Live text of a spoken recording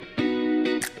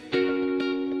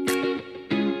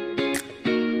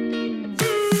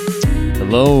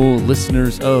Hello,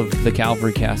 listeners of the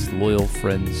Calvary Cast, loyal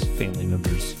friends, family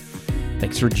members.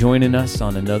 Thanks for joining us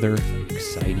on another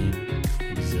exciting,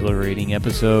 exhilarating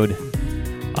episode.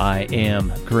 I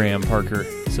am Graham Parker,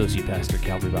 Associate Pastor at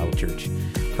Calvary Bible Church.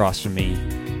 Across from me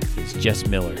is Jess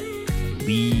Miller,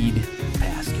 lead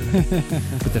pastor.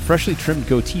 With a freshly trimmed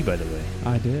goatee, by the way.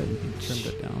 I did. Trimmed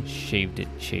it down. Shaved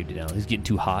it down. It's getting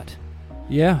too hot.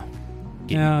 Yeah.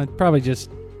 Yeah, probably just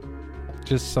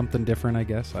something different, I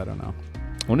guess. I don't know.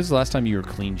 When was the last time you were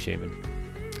clean shaven?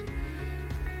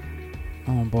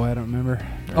 Oh, boy, I don't remember.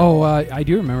 Oh, I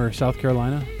do remember South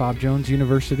Carolina, Bob Jones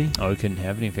University. Oh, we couldn't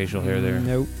have any facial hair there?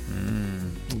 Nope.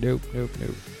 Nope.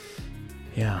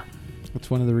 Yeah.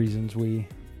 That's one of the reasons we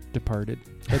departed.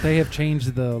 But they have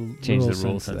changed the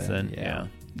rules since then. Yeah.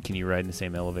 Can you ride in the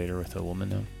same elevator with a woman,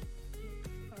 though?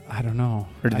 I don't know.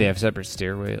 Or do they have separate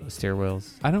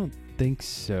stairwells? I don't think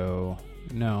so.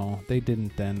 No, they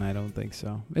didn't then. I don't think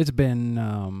so. It's been...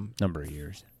 number of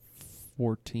years.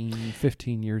 14,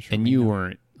 15 years from And me you now.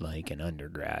 weren't like an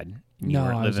undergrad. You No,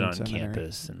 weren't I was living in on seminary.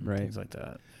 campus and things like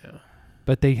that. Yeah.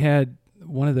 But they had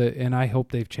one of the, and I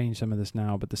hope they've changed some of this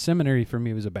now, but the seminary for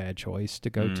me was a bad choice to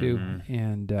go to.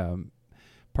 And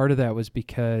part of that was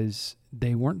because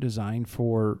they weren't designed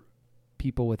for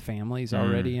people with families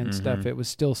already and stuff. It was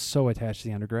still so attached to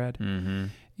the undergrad.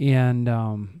 And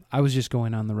I was just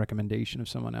going on the recommendation of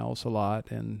someone else a lot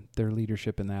and their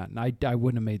leadership in that. And I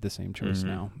wouldn't have made the same choice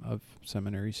now of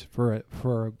seminaries for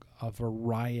a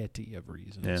variety of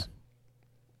reasons. Yeah.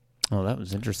 Oh, that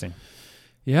was interesting.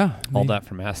 Yeah. All that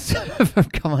from us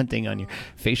commenting on your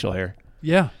facial hair.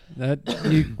 Yeah. That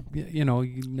you know,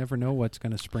 you never know what's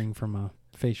going to spring from a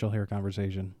facial hair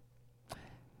conversation.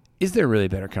 Is there really a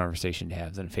better conversation to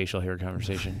have than a facial hair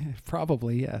conversation?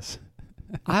 Probably, yes.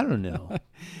 I don't know.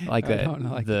 Like that, don't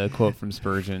know, like the quote from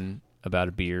Spurgeon about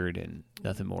a beard and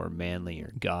nothing more manly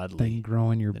or godly than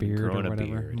growing your beard growing or a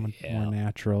whatever. beard. More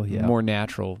natural, yeah. More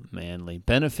natural, manly,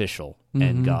 beneficial,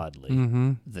 and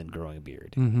godly than growing a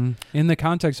beard. In the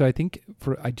context, I think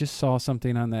I just saw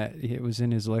something on that. It was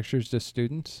in his lectures to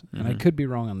students, and I could be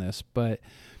wrong on this, but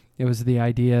it was the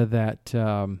idea that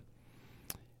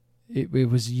it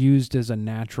was used as a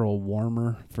natural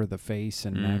warmer for the face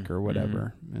and neck or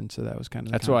whatever. And so that was kind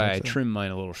of That's why I trim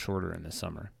mine a little shorter in the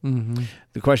summer.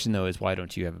 The question, though, is why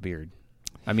don't you have a beard?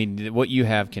 I mean, what you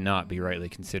have cannot be rightly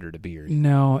considered a beard.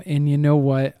 No, and you know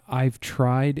what? I've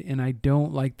tried, and I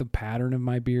don't like the pattern of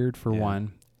my beard, for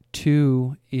one.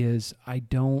 Two is I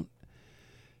don't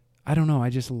know, I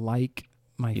just like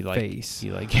my face.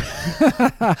 You like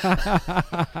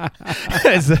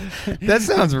that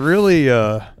sounds really...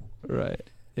 Right.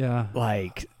 Yeah.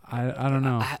 Like... I don't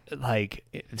know. Like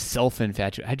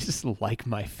self-infatuated. I just like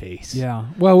my face. Yeah.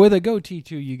 Well, with a goatee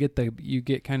too, you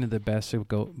get kind of the best of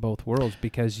both worlds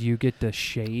because you get to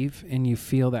shave and you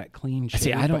feel that clean shave.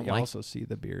 See, I don't but you also see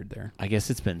the beard there. I guess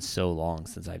it's been so long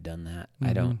since I've done that.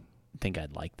 I don't think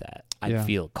I'd like that. I'd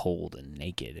feel cold and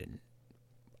naked, and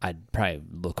I'd probably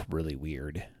look really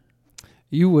weird.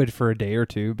 You would for a day or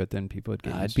two, but then people would get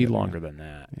used I'd to be it. longer than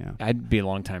that. Yeah. I'd be a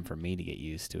long time for me to get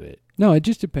used to it. No, it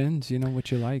just depends,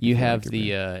 what you like. You have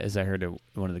the, as I heard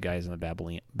one of the guys on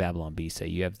the Babylon Bee say,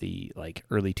 you have the like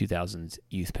early 2000s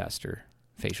youth pastor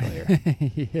facial hair.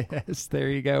 Yes, there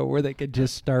you go, where they could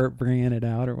just start bringing it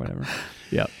out or whatever.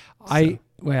 Yep.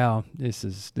 This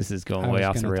is going way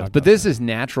off the rails. But this is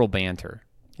natural banter.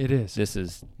 It is. This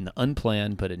is an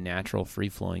unplanned but a natural,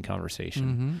 free-flowing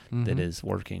conversation that is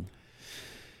working.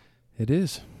 It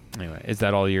is. Anyway, is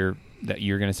that all you're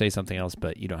going to say something else,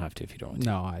 but you don't have to if you don't want to?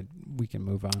 No, we can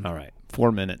move on. All right.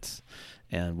 4 minutes.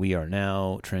 And we are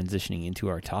now transitioning into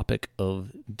our topic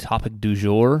du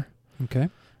jour. Okay.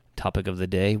 Topic of the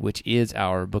day, which is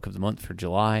our book of the month for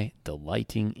July,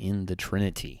 Delighting in the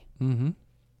Trinity.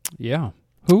 Yeah.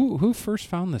 Who first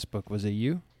found this book? Was it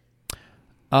you?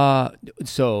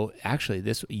 So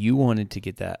actually you wanted to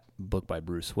get that book by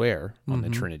Bruce Ware on the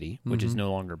Trinity, which is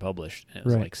no longer published. And it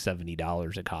was like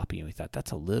 $70 a copy. And we thought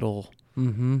that's a little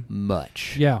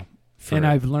much. Yeah. And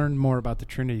I've learned more about the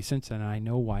Trinity since then. I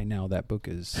know why now that book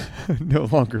is no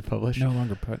longer published. No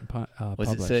longer Was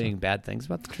published. it saying bad things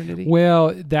about the Trinity?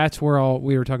 Well, that's where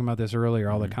we were talking about this earlier,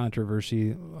 all the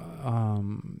controversy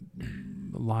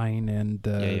line and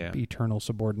the eternal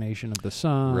subordination of the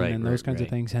Son and those kinds of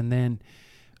things. And then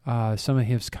some of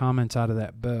his comments out of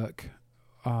that book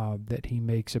that he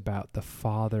makes about the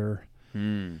Father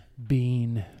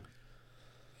being...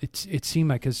 It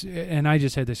seemed like, and I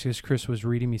just had this because Chris was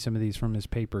reading me some of these from his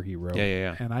paper he wrote.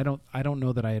 Yeah. And I don't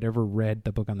know that I had ever read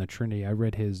the book on the Trinity. I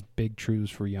read his Big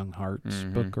Truths for Young Hearts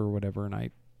book or whatever, and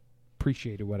I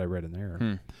appreciated what I read in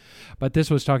there. But this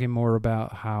was talking more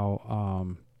about how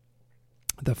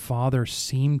the Father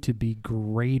seemed to be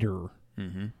greater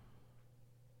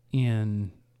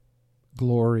in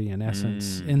glory and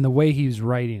essence in the way he was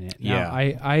writing it. Now,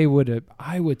 I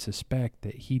would suspect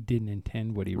that he didn't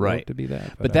intend what he wrote to be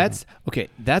that. But that's okay.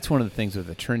 That's one of the things with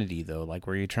the Trinity, though. Like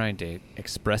where you're trying to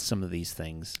express some of these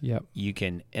things, you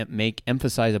can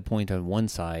emphasize a point on one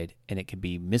side, and it can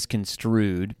be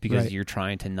misconstrued because you're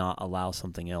trying to not allow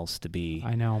something else to be.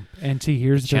 I know. And see,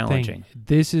 here's the thing.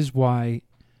 This is why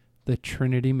the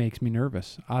Trinity makes me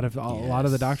nervous out of a lot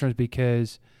of the doctrines,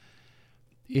 because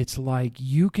it's like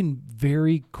you can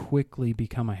very quickly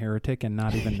become a heretic and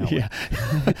not even know it.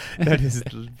 That is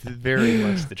very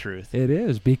much the truth. It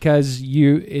is, because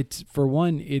it's for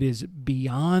one, it is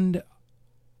beyond.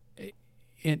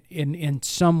 In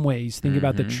some ways, think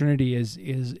about the Trinity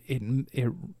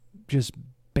it just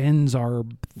bends our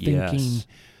thinking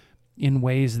in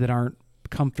ways that aren't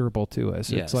comfortable to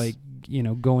us. It's like,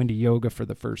 going to yoga for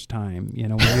the first time,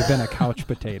 when you've been a couch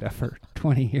potato for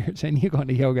 20 years and you go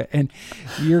into yoga and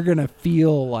you're going to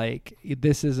feel like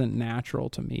this isn't natural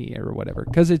to me or whatever,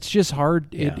 because it's just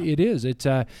hard. It is. It's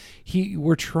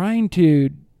we're trying to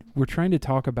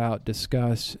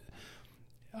discuss,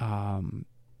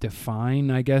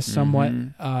 define, I guess, somewhat,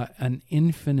 an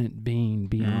infinite being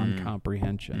beyond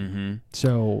comprehension.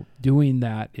 So doing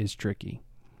that is tricky.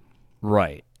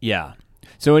 Right. Yeah.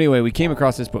 So anyway, we came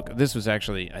across this book. This was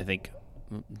actually, I think,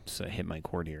 so I hit my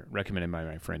chord here, recommended by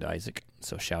my friend Isaac.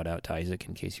 So shout out to Isaac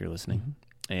in case you're listening.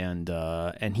 And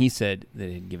he said that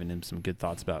it had given him some good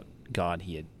thoughts about God.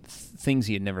 He had things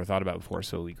he had never thought about before.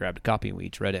 So we grabbed a copy and we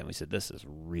each read it and we said, this is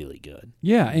really good.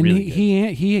 Yeah, and really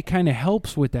he kind of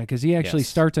helps with that, because he actually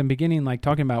starts in the beginning, like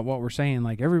talking about what we're saying.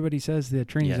 Like everybody says the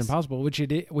Trinity is impossible, which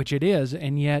it is,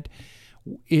 and yet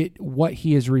what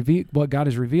God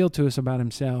has revealed to us about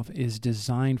himself is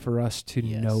designed for us to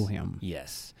know him.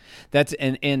 Yes. That's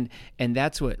and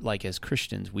that's what, like, as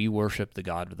Christians, we worship the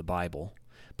God of the Bible,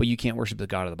 but you can't worship the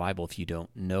God of the Bible if you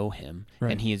don't know him.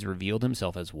 Right. And he has revealed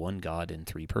himself as one God in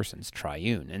three persons,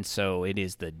 triune. And so it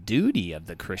is the duty of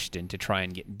the Christian to try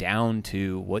and get down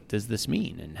to what does this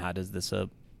mean, and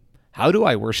how do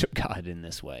I worship God in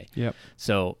this way? Yep.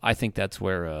 So I think that's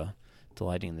where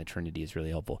delighting in the Trinity is really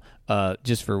helpful.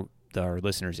 Just for our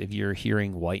listeners, if you're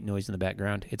hearing white noise in the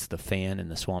background, it's the fan in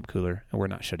the swamp cooler, and we're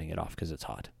not shutting it off because it's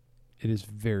hot. It is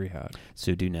very hot.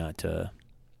 So do not.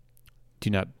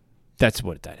 That's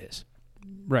what that is.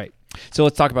 Right. So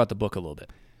let's talk about the book a little bit.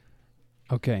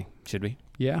 Okay. Should we?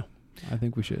 Yeah, I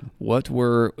think we should.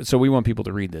 So we want people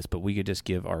to read this, but we could just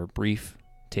give our brief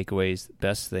takeaways,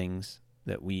 best things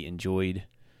that we enjoyed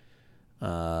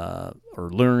or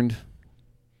learned.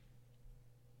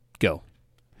 Go.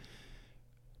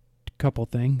 Couple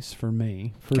things for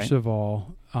me. First of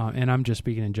all, and I'm just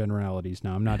speaking in generalities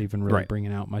now. I'm not even really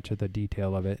bringing out much of the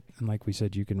detail of it. And like we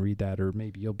said, you can read that, or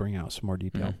maybe you'll bring out some more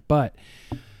detail. But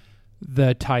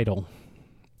the title,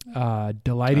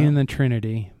 Delighting in the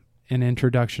Trinity, an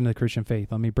Introduction to the Christian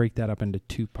Faith. Let me break that up into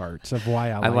two parts of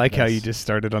why I like this. How you just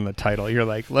started on the title. You're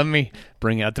like, let me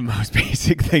bring out the most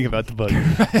basic thing about the book.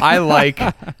 I like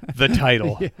the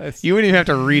title. Yes. You wouldn't even have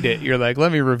to read it. You're like,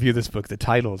 let me review this book. The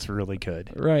title is really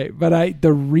good. Right. But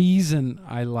the reason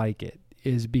I like it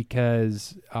is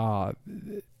because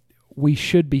we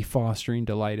should be fostering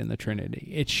delight in the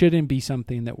Trinity. It shouldn't be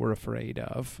something that we're afraid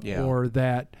of, or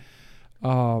that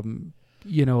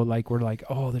like we're like,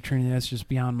 oh, the Trinity, that's just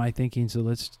beyond my thinking, so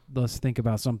let's think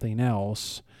about something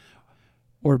else,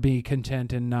 or be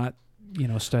content and not,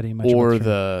 study much. Or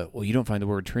you don't find the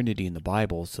word Trinity in the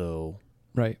Bible, so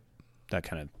that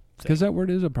kind of thing. Because that word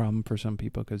is a problem for some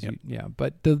people.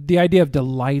 But the idea of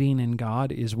delighting in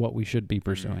God is what we should be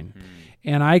pursuing.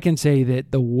 And I can say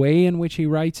that the way in which he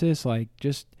writes this, like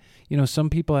just, some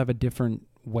people have a different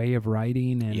way of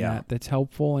writing, and that's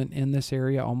helpful in this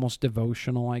area, almost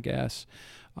devotional, I guess.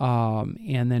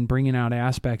 And then bringing out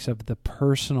aspects of the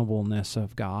personableness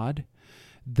of God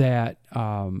that,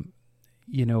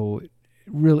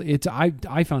 really,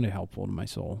 I found it helpful to my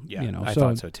soul. Yeah, I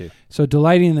thought so too. So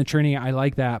delighting in the Trinity, I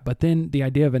like that. But then the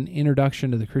idea of an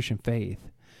introduction to the Christian faith,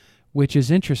 which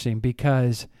is interesting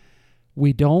because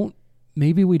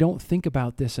maybe we don't think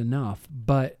about this enough,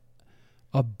 but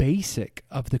a basic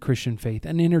of the Christian faith,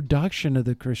 an introduction to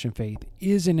the Christian faith,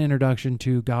 is an introduction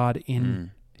to God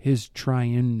in his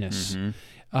triuneness.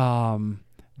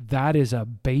 That is a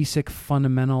basic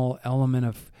fundamental element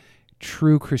of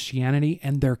true Christianity,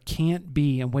 and there can't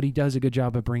be, and what he does a good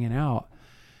job of bringing out,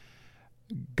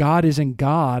 God isn't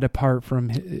God apart from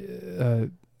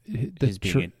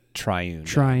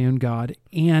triune God,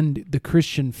 and the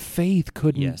Christian faith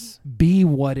couldn't be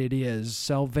what it is,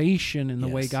 salvation in the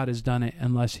way God has done it,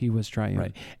 unless he was triune.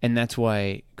 Right. And that's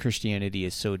why Christianity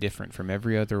is so different from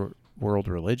every other world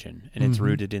religion, and it's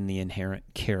rooted in the inherent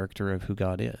character of who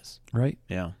God is. Right.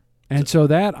 Yeah. And so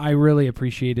that, I really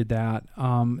appreciated that.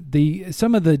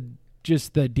 Some of the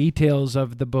details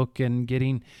of the book and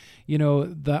getting,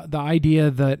 the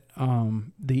idea that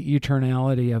the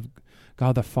eternality of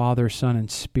God the Father, Son,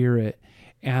 and Spirit,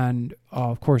 and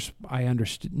of course I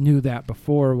knew that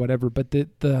before, whatever. But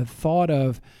the thought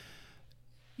of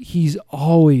He's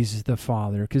always the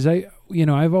Father, because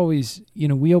I've always,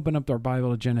 we open up our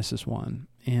Bible to Genesis 1,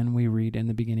 and we read, "In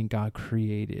the beginning, God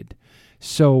created."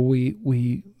 So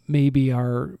we maybe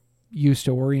are used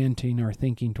to orienting our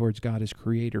thinking towards God as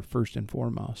Creator first and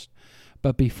foremost,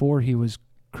 but before He was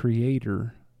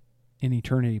Creator in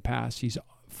eternity past, He's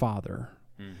Father.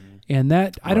 And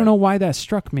that, I don't know why that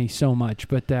struck me so much,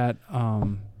 but that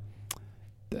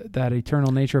that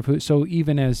eternal nature of who. So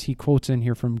even as he quotes in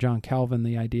here from John Calvin,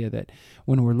 the idea that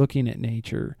when we're looking at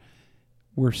nature,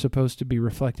 we're supposed to be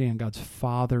reflecting on God's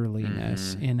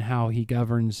fatherliness in how he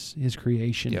governs his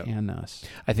creation and us.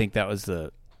 I think that was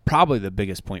probably the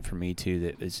biggest point for me too,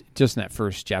 that is just in that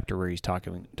first chapter where he's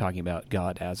talking about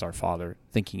God as our Father,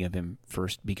 thinking of him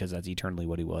first because that's eternally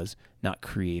what he was, not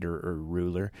creator or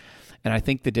ruler. And I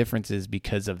think the difference is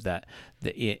because of that,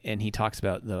 and he talks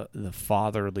about the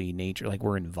fatherly nature, like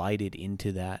we're invited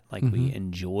into that, like we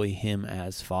enjoy him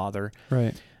as Father.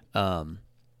 Right.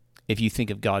 If you think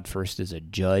of God first as a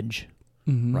judge,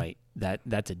 right,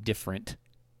 that's a different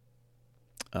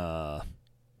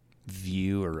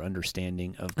view or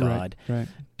understanding of God. Right.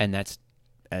 And that's,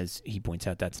 as he points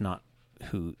out, that's not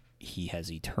who he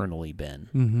has eternally been.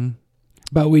 Mm-hmm.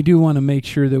 But we do want to make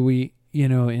sure that we,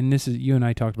 and this is, you and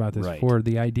I talked about this before,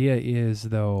 the idea is,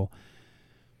 though,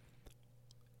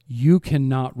 you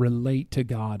cannot relate to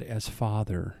God as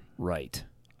Father. Right.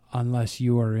 Unless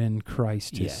you are in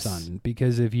Christ, his Son.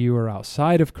 Because if you are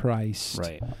outside of Christ,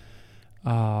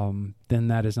 then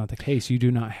that is not the case. You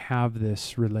do not have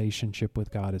this relationship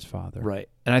with God as Father. Right.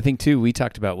 And I think, too, we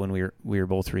talked about when we were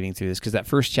both reading through this, because that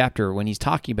first chapter, when he's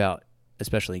talking about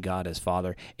especially God as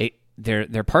Father, there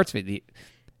are parts of it,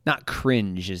 not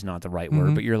cringe is not the right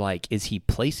word, but you're like, is he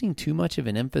placing too much of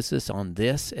an emphasis on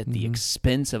this at the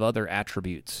expense of other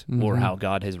attributes or how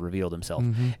God has revealed himself?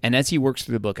 And as he works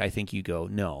through the book, I think you go,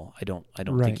 no, I don't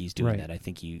think he's doing that. I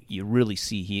think you really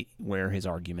see where his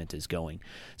argument is going.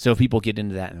 So if people get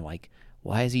into that and like,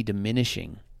 why is he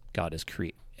diminishing God as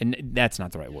creator? And that's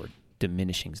not the right word.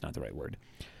 Diminishing is not the right word.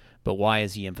 But why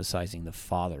is he emphasizing the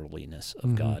fatherliness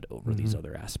of God over these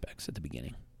other aspects at the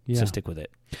beginning? Yeah. So stick with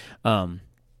it.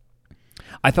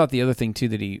 I thought the other thing too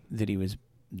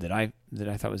that I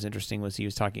thought was interesting was he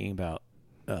was talking about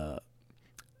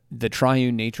the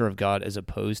triune nature of God as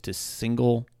opposed to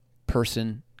single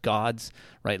person gods,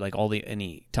 right? Like and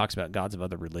he talks about gods of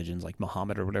other religions like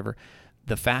Muhammad or whatever.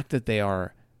 The fact that they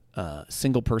are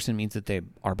single person means that they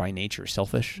are by nature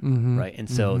selfish, right? And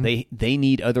so they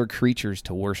need other creatures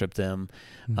to worship them.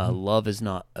 Love is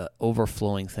not an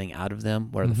overflowing thing out of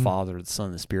them, where the Father, the Son,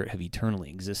 and the Spirit have eternally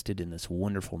existed in this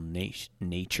wonderful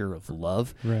nature of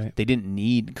love. Right. They didn't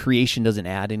need, creation doesn't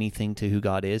add anything to who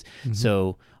God is.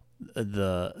 So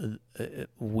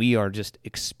we are just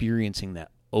experiencing that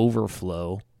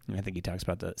overflow. And I think he talks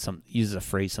about uses a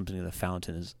phrase, something to the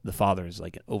fountain, is the Father is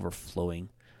like an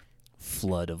overflowing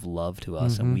flood of love to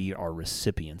us, and we are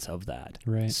recipients of that.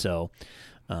 Right. So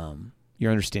your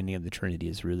understanding of the Trinity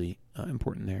is really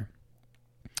important there.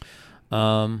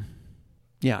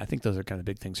 Yeah, I think those are kind of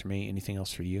big things for me. Anything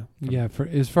else for you? Yeah,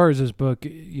 as far as this book,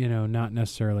 not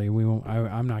necessarily. We won't.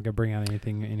 I'm not going to bring out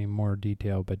anything any more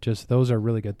detail, but just those are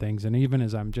really good things. And even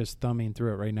as I'm just thumbing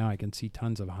through it right now, I can see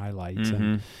tons of highlights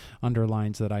and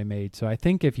underlines that I made. So I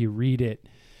think if you read it,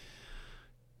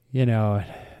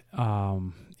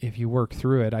 if you work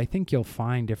through it, I think you'll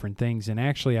find different things. And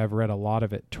actually, I've read a lot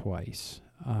of it twice.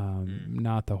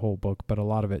 Not the whole book, but a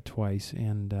lot of it twice.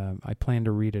 And I plan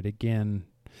to read it again.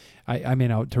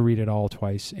 To read it all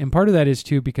twice. And part of that is,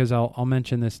 too, because I'll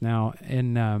mention this now.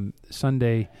 In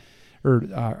Sunday,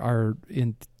 or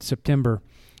in September,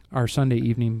 our Sunday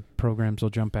evening programs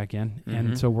will jump back in.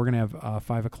 And so we're going to have a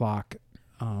 5 o'clock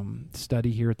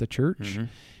study here at the church.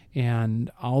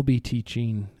 And I'll be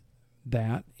teaching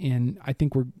that. And I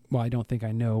think we're going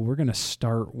to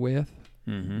start with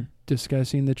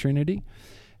discussing the Trinity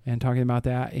and talking about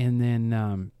that. And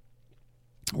then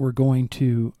we're going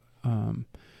to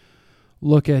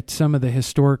look at some of the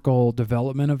historical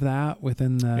development of that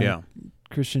within the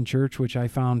Christian church, which I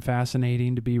found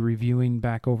fascinating to be reviewing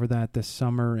back over that this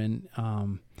summer. And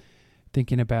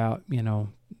thinking about,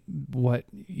 what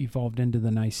evolved into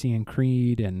the Nicene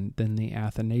Creed and then the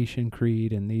Athanasian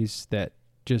Creed, and these that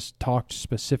just talked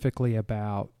specifically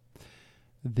about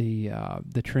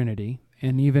the Trinity,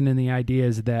 and even in the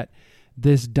ideas that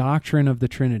this doctrine of the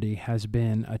Trinity has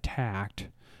been attacked,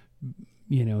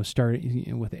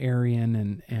 starting with Arian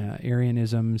and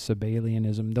Arianism,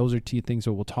 Sabellianism. Those are two things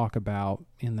that we'll talk about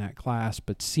in that class,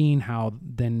 but seeing how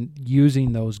then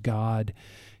using those, God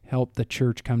helped the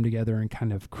church come together and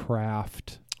kind of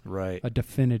craft a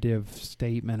definitive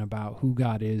statement about who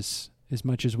God is, as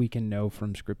much as we can know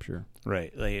from Scripture.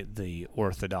 Right. The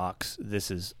Orthodox, this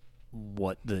is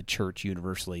what the church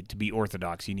universally, to be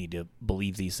Orthodox, you need to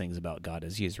believe these things about God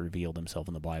as he has revealed himself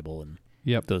in the Bible, and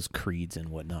those creeds and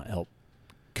whatnot help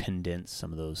condense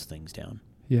some of those things down.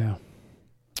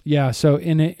 Yeah. So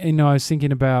I was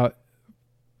thinking about,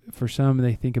 for some,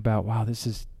 they think about, wow, this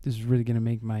is really going to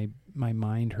make my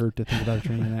mind hurt to think about the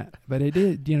Trinity and that. But it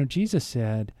is, Jesus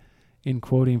said, in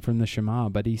quoting from the Shema,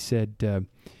 but he said, the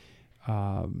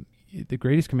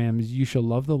greatest commandment is, you shall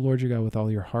love the Lord your God with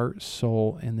all your heart,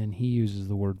 soul, and then he uses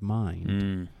the word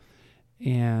mind.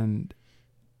 And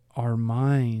our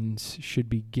minds should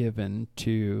be given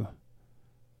to,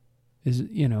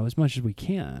 as much as we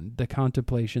can, the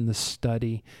contemplation, the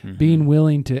study, being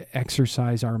willing to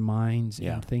exercise our minds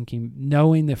and thinking,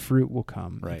 knowing the fruit will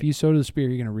come. Right. If you sow to the Spirit,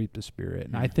 you're going to reap the Spirit.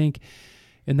 And I think,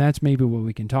 and that's maybe what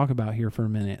we can talk about here for a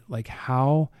minute, like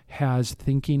how has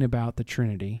thinking about the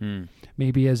Trinity,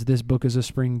 maybe as this book is a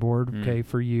springboard,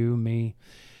 for you, me,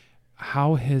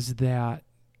 how has that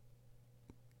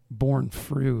borne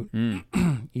fruit,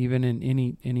 even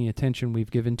in any attention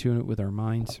we've given to it with our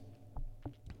minds?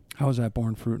 How is that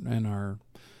borne fruit in our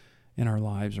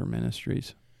lives or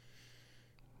ministries?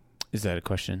 Is that a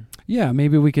question? Yeah,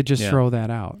 maybe we could just throw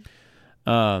that out.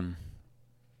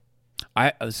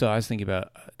 I was thinking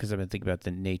about, because I've been thinking about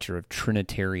the nature of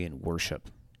Trinitarian worship,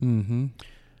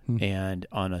 and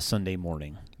on a Sunday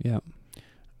morning,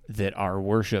 that our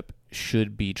worship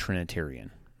should be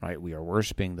Trinitarian, right? We are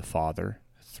worshiping the Father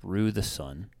through the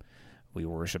Son. We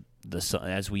worship the Son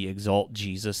as we exalt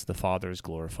Jesus. The Father is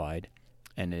glorified.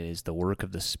 And it is the work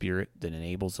of the Spirit that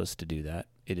enables us to do that.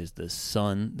 It is the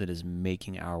Son that is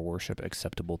making our worship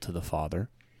acceptable to the Father.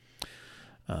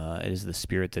 It is the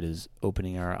Spirit that is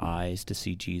opening our eyes to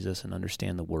see Jesus and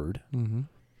understand the Word.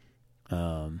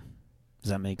 Does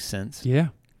that make sense? Yeah.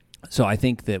 So I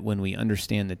think that when we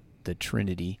understand the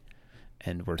Trinity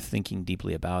and we're thinking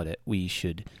deeply about it, we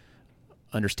should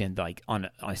understand, like,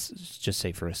 just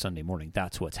say for a Sunday morning,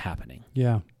 that's what's happening.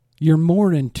 Yeah. You're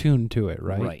more in tune to it,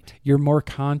 right? Right. You're more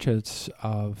conscious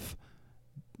of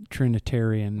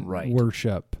Trinitarian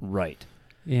worship. Right.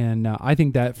 And I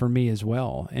think that for me as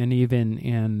well. And even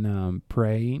in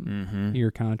praying, you're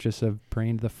conscious of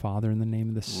praying to the Father in the name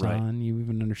of the Son. Right. You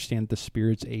even understand the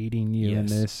Spirit's aiding you in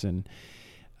this. And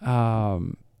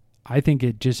I think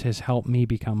it just has helped me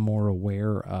become more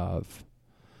aware of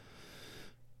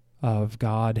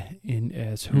God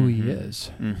as who he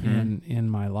is in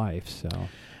my life. So...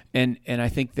 And I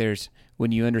think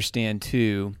when you understand,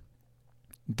 too,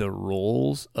 the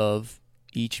roles of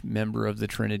each member of the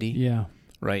Trinity,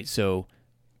 right? So,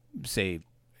 say,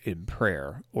 in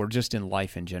prayer, or just in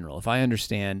life in general, if I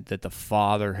understand that the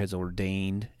Father has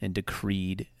ordained and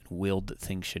decreed and willed that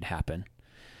things should happen,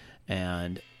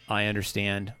 and I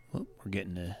understand, we're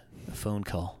getting a phone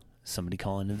call, somebody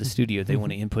calling into the studio, they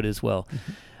want to input as well.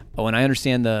 When I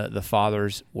understand the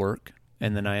Father's work,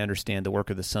 and then I understand the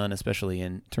work of the Son, especially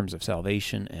in terms of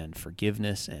salvation and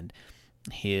forgiveness and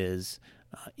his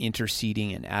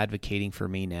interceding and advocating for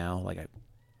me now. Like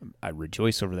I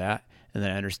rejoice over that. And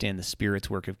then I understand the Spirit's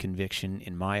work of conviction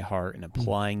in my heart and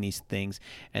applying these things.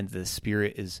 And the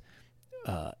Spirit is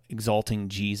exalting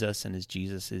Jesus, and as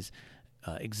Jesus is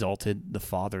exalted, the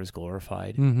Father is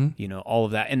glorified. All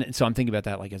of that. And so I'm thinking about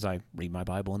that, like as I read my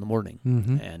Bible in the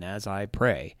morning and as I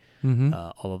pray,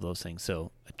 all of those things.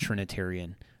 So a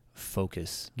Trinitarian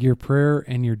focus. Your prayer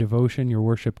and your devotion, your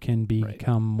worship can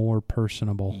become more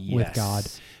personable with God.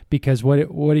 Because what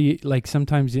do you, like,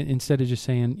 sometimes instead of just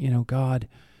saying, God,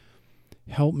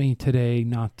 help me today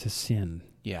not to sin.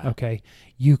 Yeah. Okay.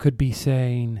 You could be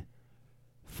saying,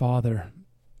 Father,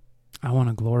 I want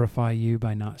to glorify you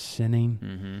by not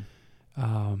sinning.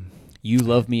 You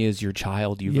love me as your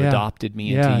child. You've adopted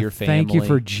me into your family. Thank you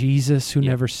for Jesus who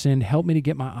never sinned. Help me to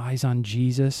get my eyes on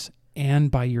Jesus, and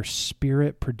by your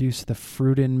Spirit produce the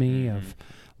fruit in me of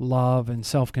love and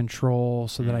self-control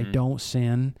so that I don't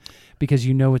sin, because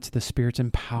it's the Spirit's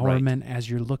empowerment as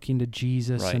you're looking to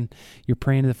Jesus and you're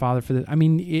praying to the Father for this. I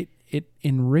mean, it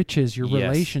enriches your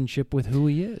relationship with who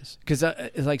he is. Because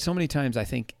like so many times I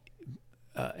think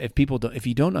if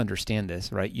you don't understand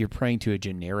this, right, you're praying to a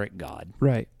generic God,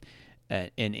 Right.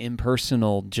 An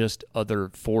impersonal, just other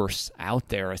force out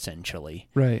there, essentially.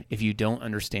 Right. If you don't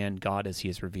understand God as He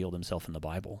has revealed Himself in the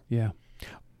Bible, Yeah.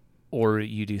 or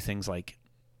you do things like,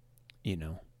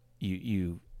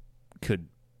 you could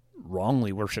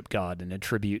wrongly worship God and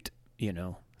attribute,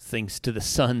 things to the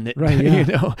sun that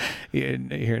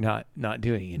you're not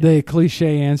doing. The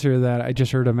cliche answer that I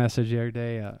just heard a message the other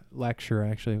day, a lecture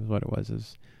actually was what it was,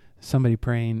 is somebody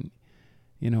praying,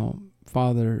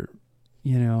 Father,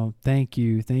 thank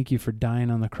you for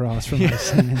dying on the cross for my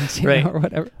sins, right, or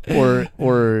whatever.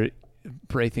 Or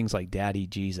pray things like Daddy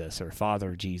Jesus or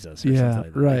Father Jesus or something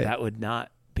like that. Right. That would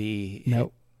not be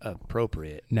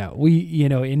appropriate. No,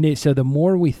 so the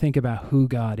more we think about who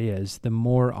God is, the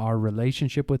more our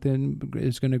relationship with Him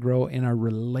is going to grow, and our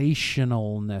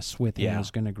relationalness with Him is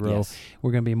going to grow. Yes.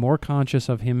 We're going to be more conscious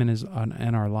of Him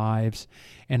in our lives,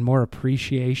 and more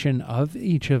appreciation of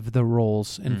each of the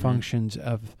roles and functions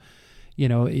of,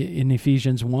 in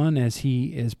Ephesians 1,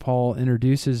 as Paul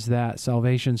introduces that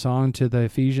salvation song to the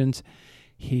Ephesians,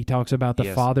 he talks about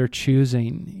the Father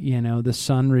choosing, the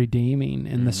Son redeeming,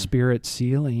 and the Spirit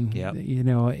sealing,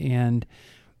 and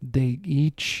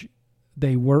they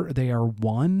are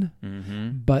one,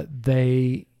 but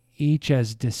they each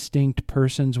as distinct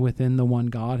persons within the one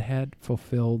Godhead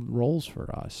fulfilled roles for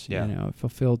us,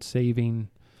 fulfilled saving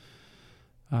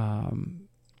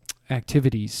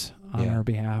activities on our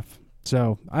behalf.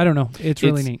 So I don't know. It's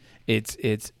really neat.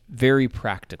 It's very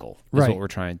practical is right. what we're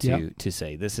trying to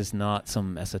say. This is not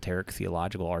some esoteric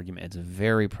theological argument. It's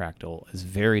very practical. It's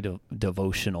very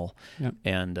devotional. Yep.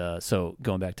 And so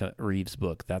going back to Reeve's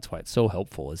book, that's why it's so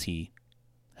helpful, is he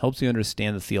helps you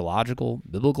understand the theological,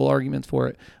 biblical arguments for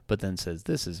it, but then says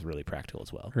this is really practical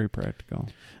as well. Very practical.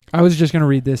 I was just going to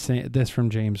read this from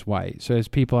James White. So as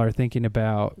people are thinking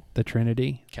about the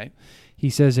Trinity, he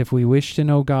says, if we wish to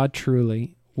know God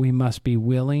truly, we must be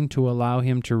willing to allow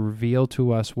Him to reveal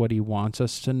to us what He wants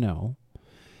us to know,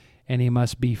 and He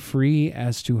must be free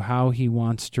as to how He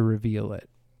wants to reveal it.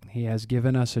 He has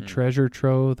given us a treasure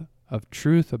trove of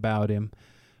truth about Him,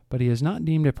 but He has not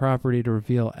deemed it proper to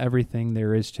reveal everything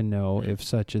there is to know, if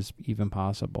such is even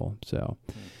possible. So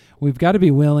we've got to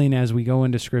be willing, as we go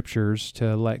into Scriptures,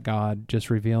 to let God just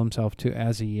reveal Himself to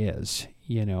as He is,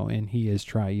 and He is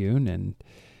triune,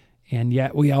 and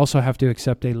yet we also have to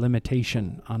accept a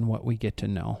limitation on what we get to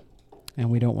know, and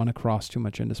we don't want to cross too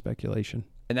much into speculation.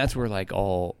 And that's where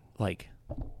all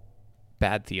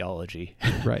bad theology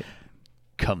right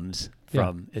comes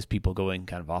from, is people going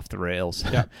kind of off the rails.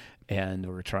 Yeah. And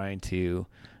we're trying to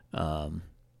the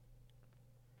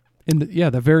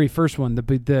very first one,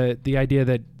 the idea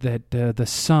that the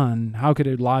Son, how could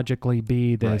it logically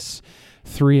be this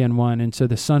three in one? And so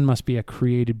the Son must be a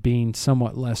created being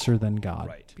somewhat lesser than God.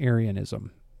 Right.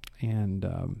 Arianism, and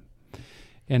or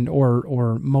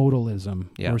modalism,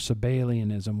 or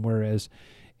Sabellianism, whereas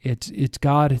it's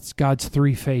God's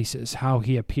three faces, how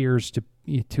He appears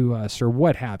to us, or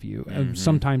what have you.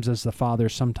 Sometimes as the Father,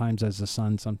 sometimes as the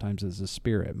Son, sometimes as the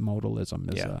Spirit.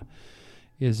 Modalism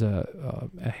is a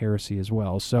heresy as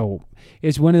well. So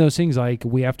it's one of those things, like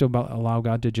we have to allow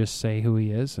God to just say who He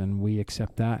is, and we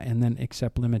accept that, and then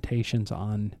accept limitations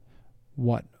on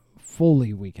what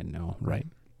fully we can know. Right.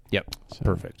 Yep. So.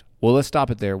 Perfect. Well, let's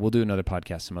stop it there. We'll do another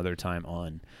podcast some other time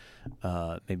on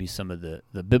maybe some of the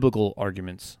biblical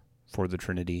arguments for the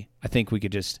Trinity. I think we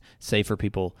could just say for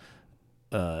people,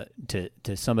 to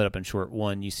sum it up in short,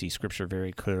 one, you see Scripture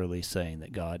very clearly saying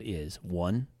that God is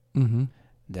one. Mm-hmm.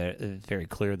 It's very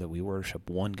clear that we worship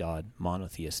one God,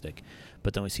 monotheistic.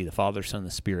 But then we see the Father, Son, and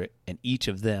the Spirit, and each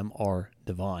of them are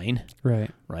divine.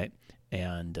 Right. Right.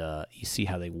 And you see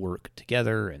how they work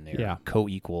together, and they're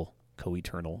co-equal,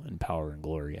 co-eternal in power and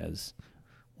glory, as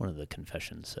one of the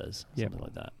confessions says, something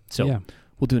like that. So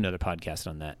we'll do another podcast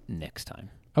on that next time.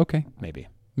 Okay. Maybe.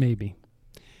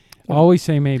 Always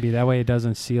say maybe. That way it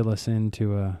doesn't seal us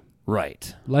into a...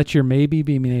 Right. Let your maybe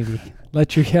be maybe.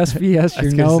 Let your yes be yes,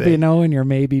 your no be no, and your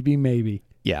maybe be maybe.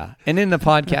 Yeah. And in the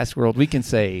podcast world, we can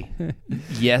say,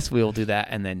 yes, we'll do that,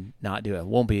 and then not do it. It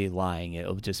won't be lying.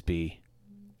 It'll just be...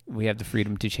 We have the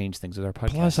freedom to change things with our podcast.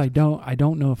 Plus, I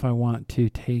don't know if I want to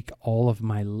take all of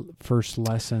my first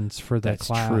lessons for that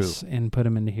class and put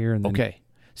them into here. And then okay.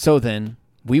 So then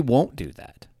we won't do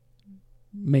that.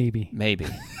 Maybe.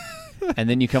 And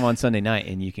then you come on Sunday night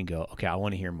and you can go, okay, I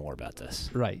want to hear more about this.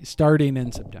 Right. Starting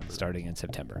in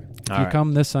September. If you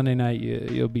come this Sunday night,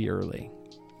 you'll be early.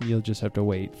 You'll just have to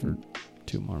wait for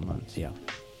 2 more months. Yeah.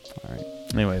 All right.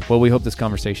 Anyway, well, we hope this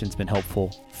conversation's been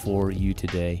helpful for you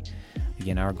today.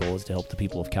 Again, our goal is to help the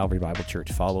people of Calvary Bible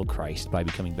Church follow Christ by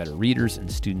becoming better readers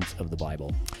and students of the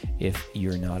Bible. If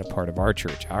you're not a part of our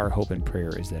church, our hope and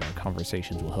prayer is that our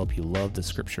conversations will help you love the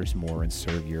Scriptures more and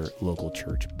serve your local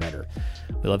church better.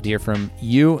 We'd love to hear from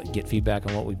you, get feedback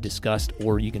on what we've discussed,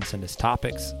 or you can send us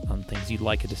topics on things you'd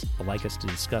like us to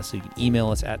discuss. So you can email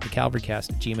us at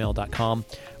thecalvarycast@gmail.com,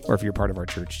 or if you're part of our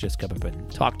church, just come up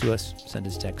and talk to us, send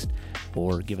us a text,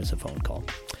 or give us a phone call.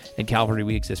 In Calvary,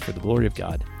 we exist for the glory of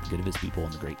God, the good of his people,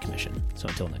 and the Great Commission. So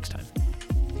until next time.